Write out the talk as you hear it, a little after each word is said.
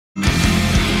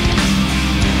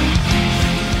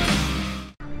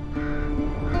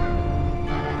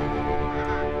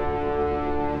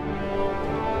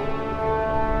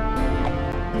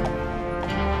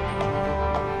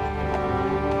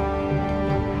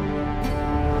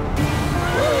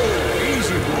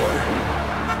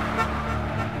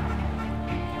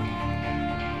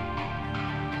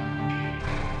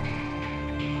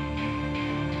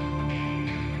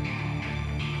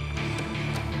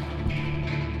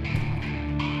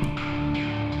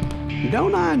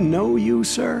Don't I know you,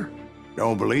 sir?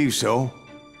 Don't believe so.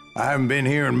 I haven't been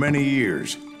here in many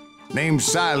years. Name's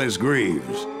Silas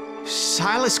Greaves.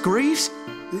 Silas Greaves?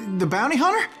 The bounty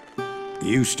hunter?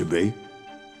 Used to be.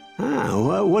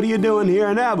 Ah, what are you doing here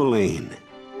in Abilene?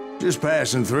 Just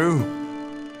passing through.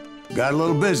 Got a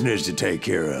little business to take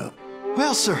care of.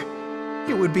 Well, sir,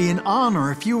 it would be an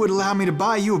honor if you would allow me to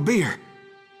buy you a beer.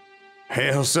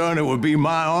 Hell, son, it would be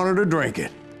my honor to drink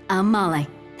it. I'm Molly.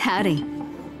 Howdy.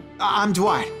 I'm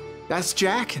Dwight. That's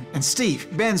Jack and Steve.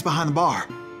 Ben's behind the bar.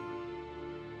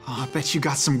 Oh, I bet you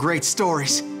got some great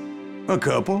stories. A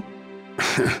couple.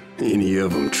 Any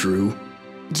of them true?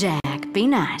 Jack, be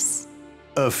nice.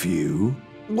 A few.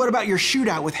 What about your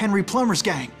shootout with Henry Plummer's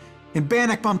gang in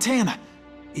Bannock, Montana?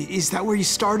 Is that where you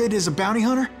started as a bounty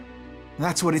hunter?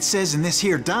 That's what it says in this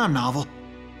here dime novel.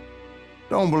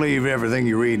 Don't believe everything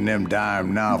you read in them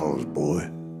dime novels, boy.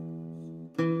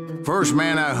 First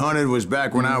man I hunted was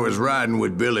back when I was riding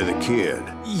with Billy the Kid.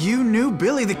 You knew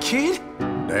Billy the Kid?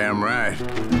 Damn right.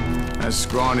 That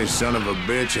scrawny son of a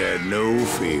bitch had no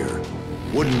fear.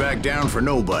 Wouldn't back down for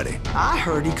nobody. I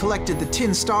heard he collected the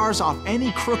 10 stars off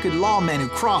any crooked lawmen who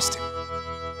crossed him.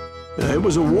 It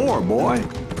was a war, boy.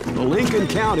 The Lincoln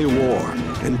County War.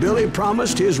 And Billy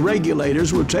promised his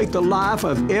regulators would take the life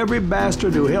of every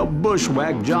bastard who helped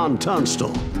bushwhack John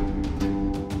Tunstall.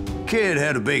 Kid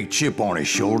had a big chip on his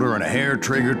shoulder and a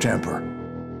hair-trigger temper.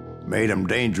 Made him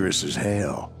dangerous as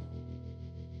hell.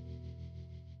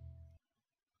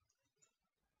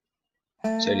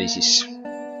 See oli siis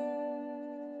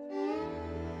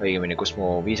õigemini, kus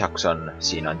mu viisakus on.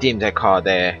 Siin on TeamTech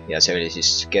HD ja see oli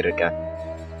siis kerge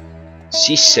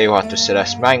sissejuhatus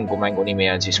sellest mängu. Mängu nimi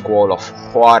on siis Call of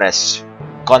Juarez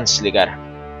Gunslinger.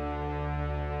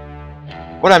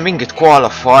 Olen mingit Call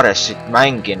of Juarezit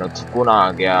mänginud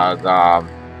kunagi, aga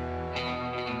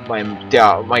ma ei tea,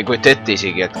 ma ei kujuta ette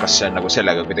isegi, et kas see on nagu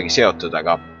sellega kuidagi seotud,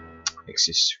 aga eks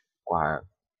siis kohe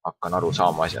hakkan aru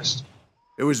saama asjast.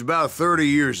 It was about 30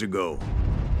 years ago.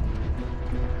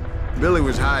 Billy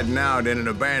was hiding out in an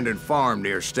abandoned farm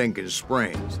near Stinking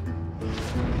Springs.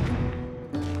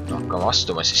 Hakkame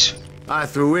astuma siis. I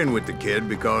threw in with the kid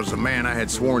because the man I had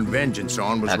sworn vengeance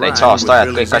on was riding täitsa with aasta ajad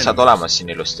Billy's kõik asjad enemies. olemas siin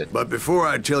ilusti. But before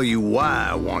I tell you why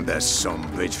I want that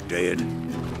sumbitch dead,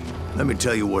 let me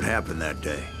tell you what happened that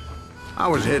day. I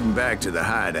was heading back to the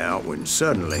hideout when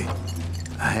suddenly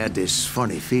I had this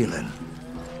funny feeling.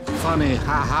 Funny,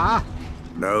 haha?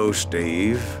 No,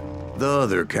 Steve. The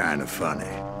other kind of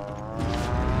funny.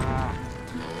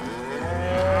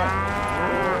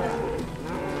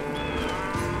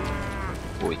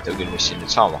 Huvitav küll, mis siin nüüd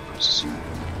saama hakkab siis.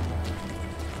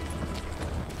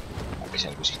 Äkki see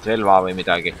on kuskilt relva või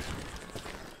midagi.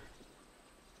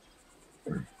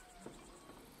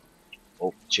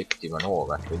 Objective on O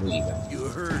või null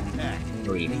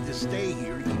või?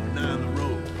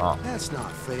 Null. That's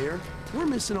not fair. We're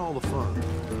missing all the fun.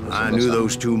 I knew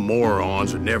those two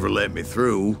morons would never let me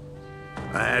through.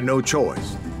 I had no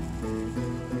choice.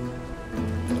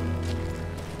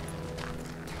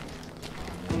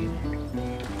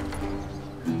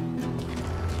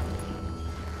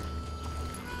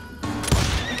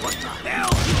 What the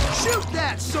hell? Shoot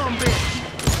that sumbitch!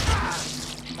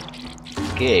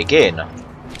 GG, noh.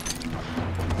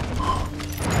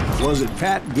 Was it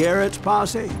Pat Garrett's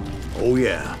posse? Oh,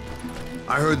 yeah.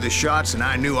 I heard the shots and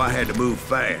I knew I had to move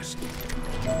fast.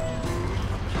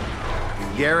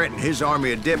 Garrett and his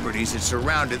army of deputies had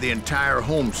surrounded the entire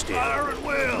homestead. Fire at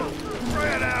will!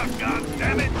 Spread out,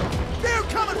 goddammit! They're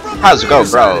coming from How's it go,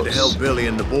 Decided bros? to help Billy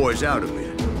and the boys out a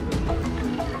bit.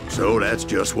 So that's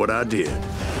just what I did.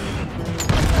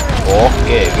 Oh,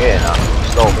 GG, noh.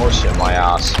 Slow motion my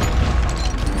ass.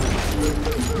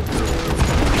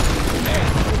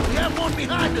 We have one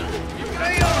behind us!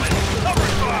 Stay on it! Cover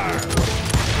fire!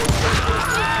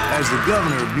 As the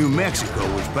governor of New Mexico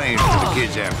was paying for the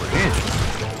kid's apprehension,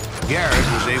 Garrett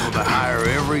was able to hire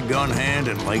every gun hand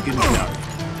in Lincoln County.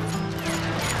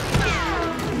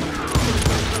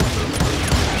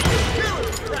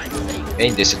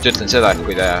 Endiselt ütlen seda, et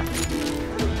kui te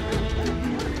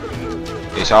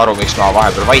ei saa aru, miks ma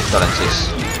vahepeal vait olen, siis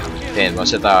teen ma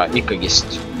seda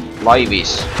ikkagist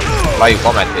laivis,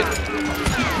 live-commentit.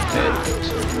 Et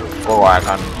kogu aeg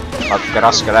on natuke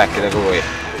raske rääkida, kui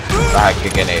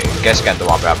vähekene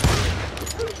keskenduma peab.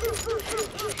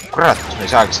 Kurat, me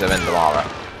ei saagi seda venda maha või?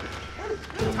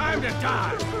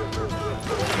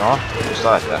 Noh, kus ta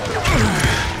olete?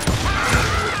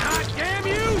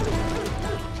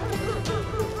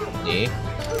 Nii.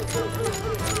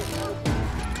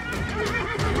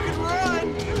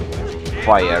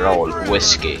 Fire roll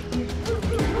whiskey.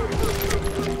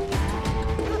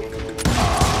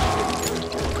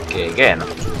 GG noh,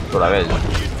 tule veel.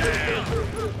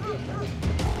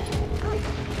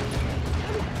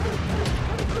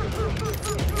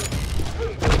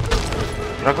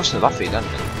 Aga kus need ahvid on?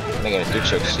 Nägin, et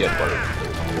üks siia poole.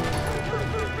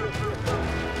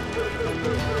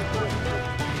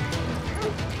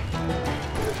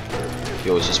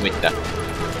 Ju siis mitte.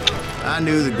 I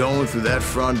knew that going through that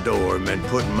front door meant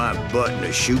putting my butt in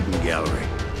a shooting gallery,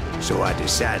 so I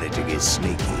decided to get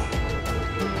sneaky.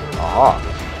 Aha.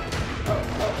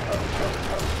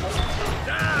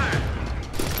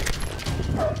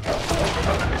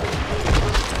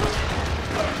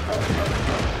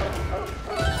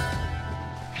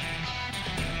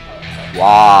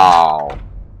 Vau!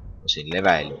 Ma siin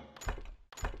levelu.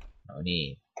 No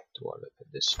nii. Dual weapon,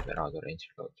 Desperado,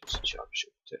 Ranger, Lotus,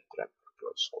 Sharpshooter, Trapper,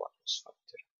 Close Quarters,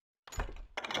 Fighter.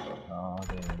 No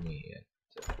teeme nii, et...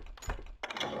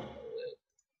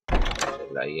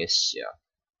 selle yes ja...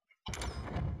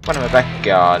 Paneme back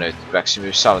ja nüüd peaksime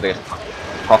just saama tegelikult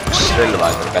 2 relva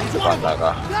endale kätte panna, aga...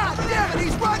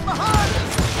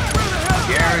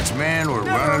 Garrett's men were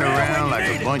running around like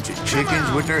a bunch of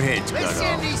chickens with their heads cut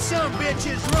off.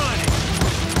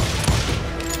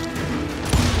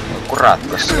 Kurat,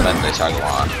 kas seda venda ei saagi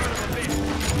maha?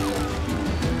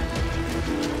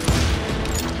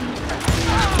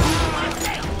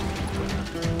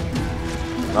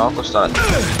 No, kus ta oled?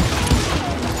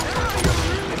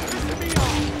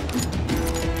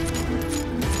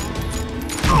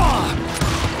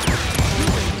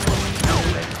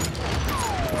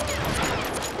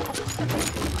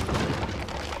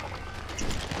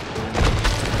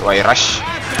 Davai, rush!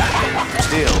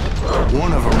 Still,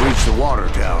 one of them reached the water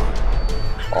tower.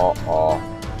 Oh.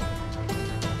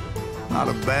 Not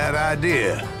a bad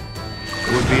idea.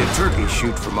 It would be a turkey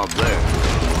shoot from up there.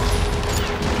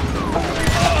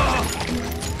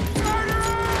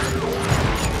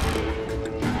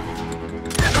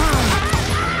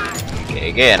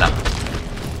 GG noh.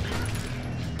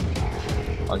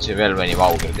 On siin veel mõni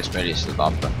maugel, kes meelistada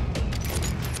tahab?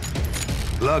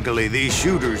 Luckily, these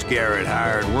shooters Garrett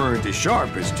hired weren't the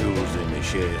sharpest tools in the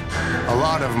shed. A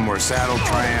lot of them were saddle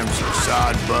tramps, or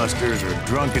sod busters, or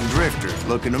drunken drifters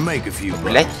looking to make a few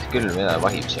bucks. Lett küll, mida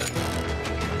vahib seal.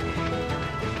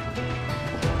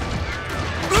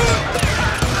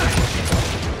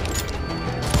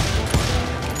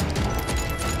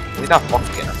 Mida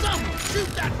fuck'i noh?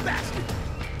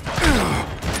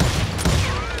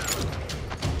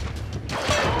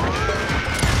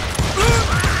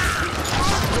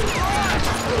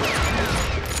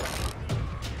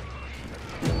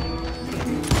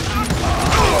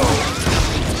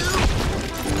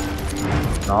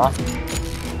 No.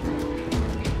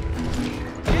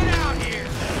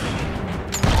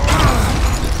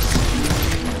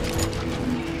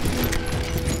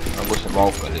 Kus see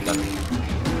mauk on nüüd on?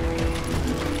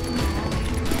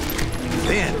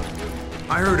 Then,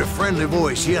 I heard a friendly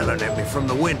voice yelling at me from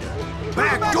the window.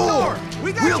 Back door!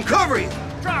 We'll cover you!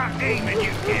 Try aiming,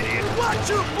 you idiot! Watch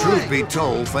your Truth be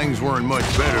told, things weren't much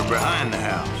better behind the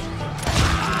house.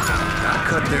 I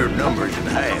cut their numbers in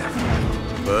half.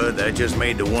 But that just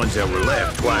made the ones that were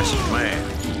left twice as mad.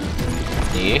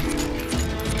 Nii.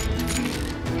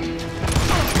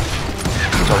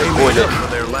 They made up for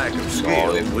their lack of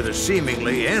skill with a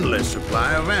seemingly endless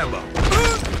supply of ammo.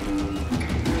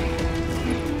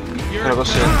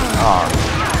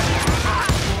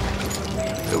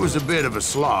 It was a bit of a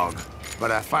slog, but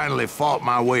I finally fought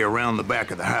my way around the back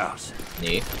of the house.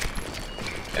 Nii.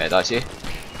 Edasi.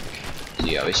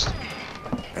 Siia vist.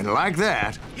 And like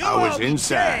that, I was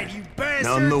inside,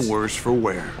 none the worse for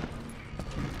wear.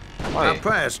 I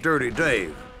passed Dirty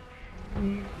Dave.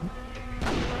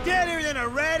 Deader than a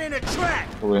rat in a trap!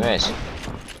 Tubli mees.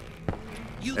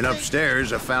 And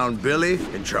upstairs I found Billy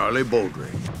and Charlie Bouldry.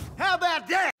 How about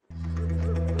that?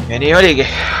 Ja nii oligi.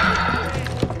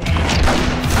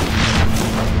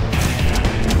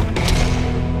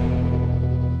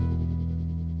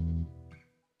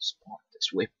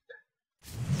 Smartest whip.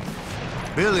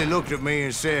 Billy looked at me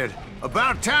and said,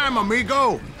 "About time,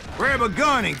 amigo! Grab a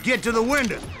gun and get to the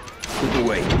window."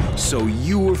 Wait, so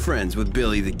you were friends with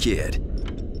Billy the Kid?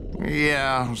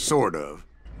 Yeah, sort of.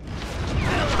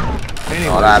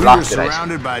 Anyway, we were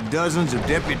surrounded by dozens of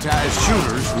deputized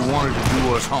shooters who wanted to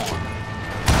do us harm.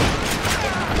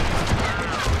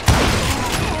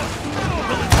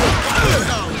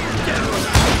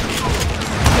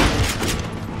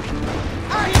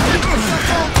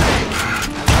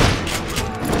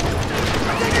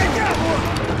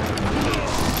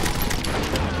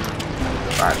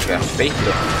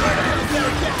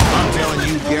 I'm telling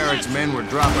you, Garrett's men were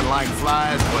dropping like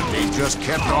flies, but they just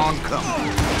kept on coming.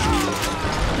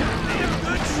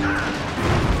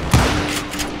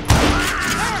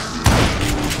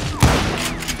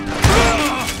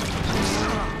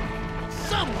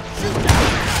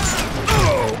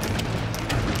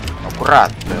 No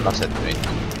kurat, lased mind.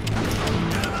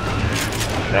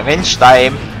 Revenge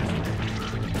time!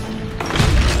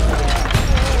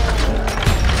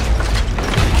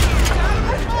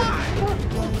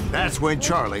 That's when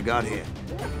Charlie got hit.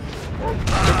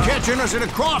 They're catching us in a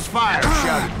crossfire,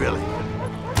 shouted Billy.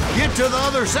 Get to the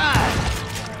other side!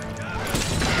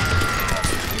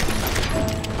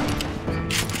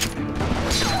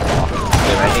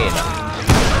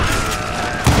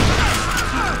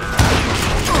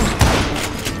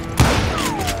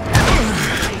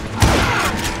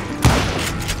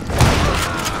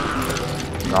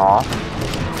 No.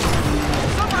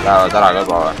 Lähevad ära ka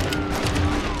juba või?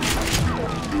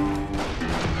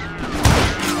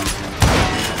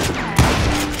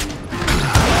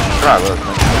 Praegu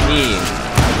nii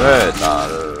mööda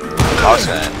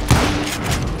lasen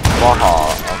paha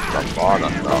hakkab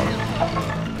vaadata.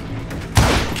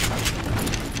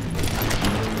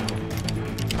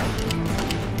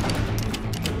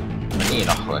 Nii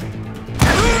nahvu.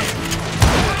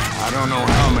 I don't know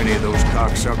how many of those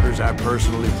cocksuckers I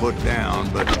personally put down,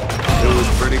 but it was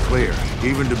pretty clear,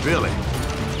 even to Billy,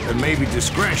 that maybe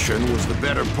discretion was the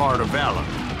better part of valor.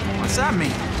 What's that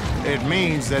mean? It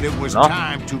means that it was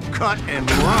time to cut and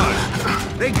run.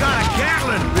 They got a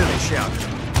Gatling, Billy shouted.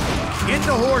 Get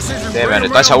the horses and teeme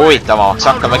nüüd asja huvitavamaks,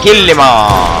 hakkame killima!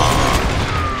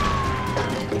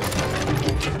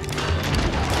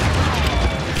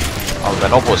 Ma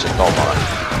pean hobuseid tooma või?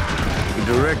 He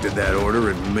directed that order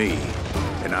at me,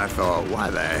 and I thought, why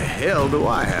the hell do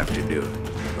I have to do it?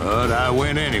 But I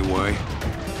went anyway.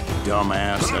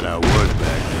 Dumbass that I was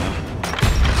back then.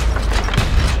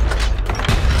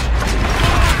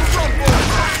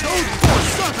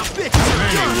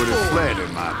 Many would have fled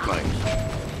in my place.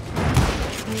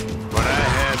 But I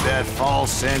had that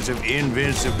false sense of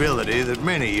invincibility that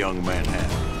many young men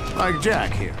have. Like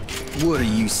Jack here. What are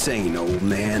you saying, old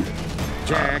man?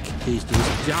 Jack, he's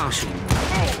just joshing.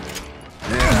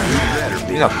 Yeah, you better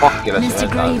be. Mida pakki lasime Mr.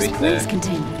 enda Graves, vihte? please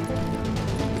continue.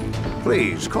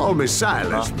 Please, call me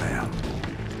Silas, ma'am.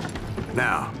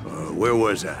 Now, where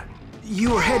was I?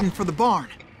 You were heading for the barn.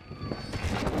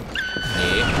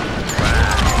 Nii.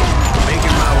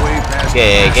 Making my way past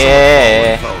GG.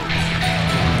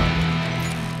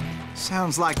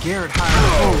 Sounds like Garrett hired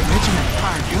a whole regiment of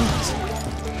hired guns.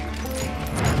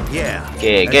 Yeah.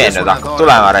 GG nüüd hakkab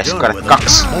tulema raisk, kurat,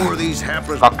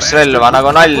 kaks relva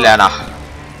nagu nalja, noh.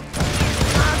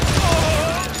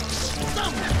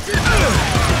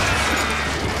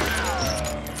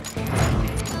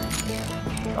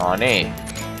 No nii.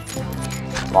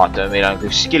 Vaatame, meil on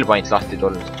üks skill point lahti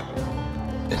tulnud.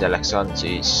 Ja selleks on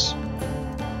siis...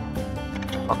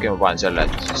 Okei, ma panen selle,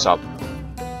 et siis saab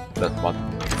võtma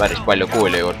päris palju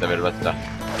kuuli juurde veel võtta.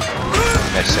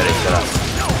 Mercerit seda.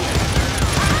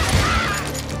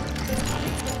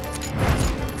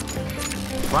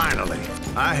 Finally,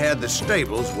 I had the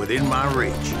stables within my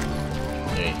reach.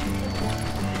 Nii.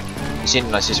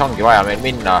 Sinna siis ongi vaja meil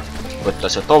minna, võtta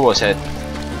sealt hobused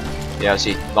ja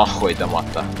siit nahku ei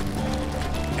tõmmata.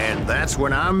 And that's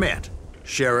when I met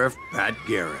Sheriff Pat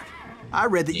Garrett. I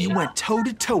read that you went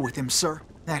toe-to-toe with him, sir.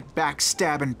 That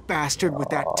backstabbing bastard with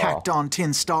that tacked-on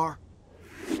tin star.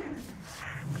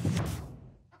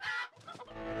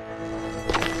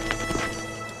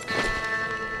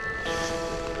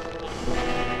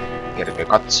 Kerge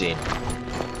cutscene.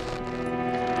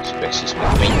 See peaks siis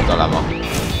mind olema.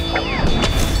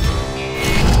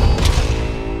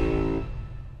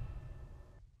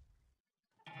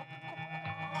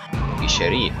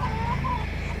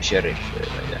 Sheriff,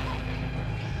 ma ei tea.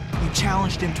 You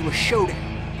challenged him to a showdown.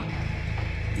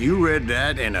 You read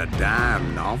that in a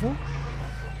dime novel?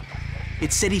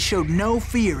 It said he showed no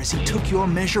fear as he took your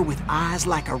measure with eyes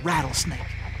like a rattlesnake.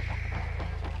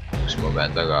 Kus ma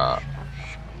pean taga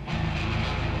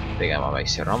tegema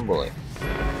väikse rambuli?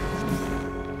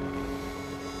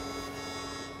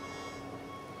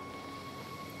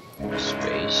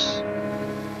 Space.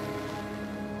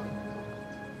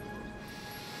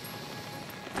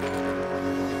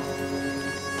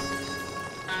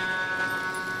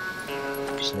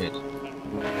 Mis nüüd?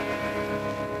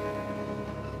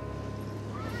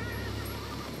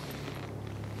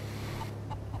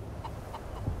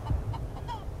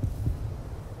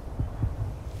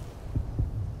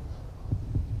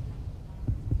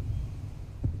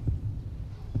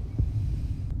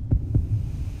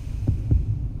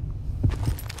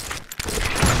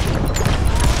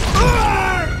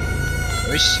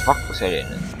 Mis fakku selline?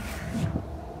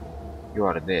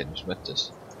 Juarez teed, mis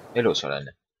mõttes? Elus olen.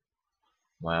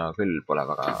 Ma küll pole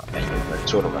väga näinud, et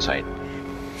surma sain.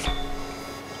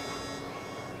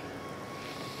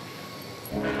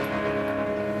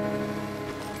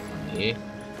 Nii.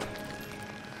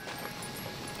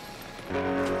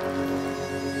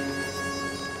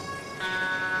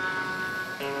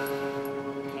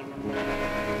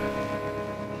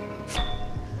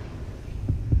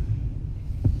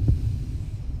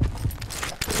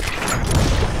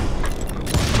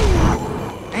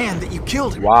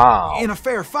 Killed him in a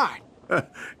fair fight.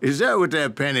 Is that what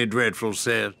that Penny Dreadful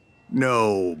said?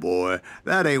 No, boy.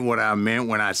 That ain't what I meant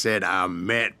when I said I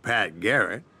met Pat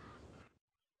Garrett.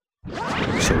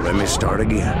 So let me start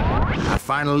again. I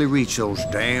finally reached those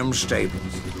damn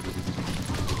stables.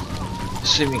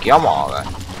 See mingi jama või?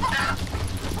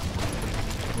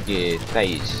 Mingi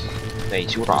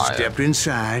täis jura. Stepped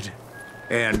inside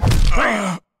and...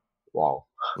 Wow.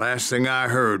 Last thing I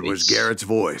heard was Garrett's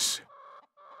voice.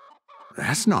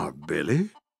 That's not Billy.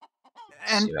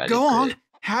 And go on.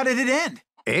 How did it end?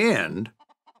 And,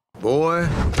 boy,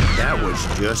 that was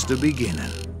just the beginning.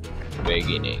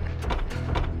 Beginning.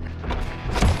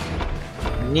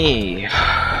 Nii.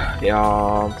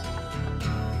 Ja...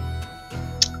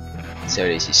 See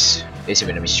oli siis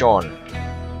esimene missioon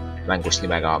mängust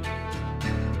nimega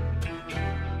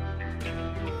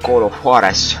Call of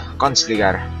Juarez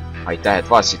Gunslinger. Aitäh, et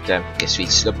vaatasite. Kes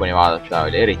viitsis lõpuni vaadata,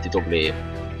 oli eriti tubli.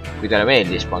 Kui teile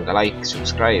meeldis, pange like,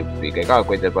 subscribe, viige ka,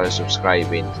 kui te pole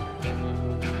subscribe'inud.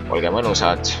 Olge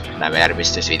mõnusad, näeme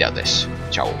järgmistes videodes.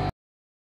 Tšau!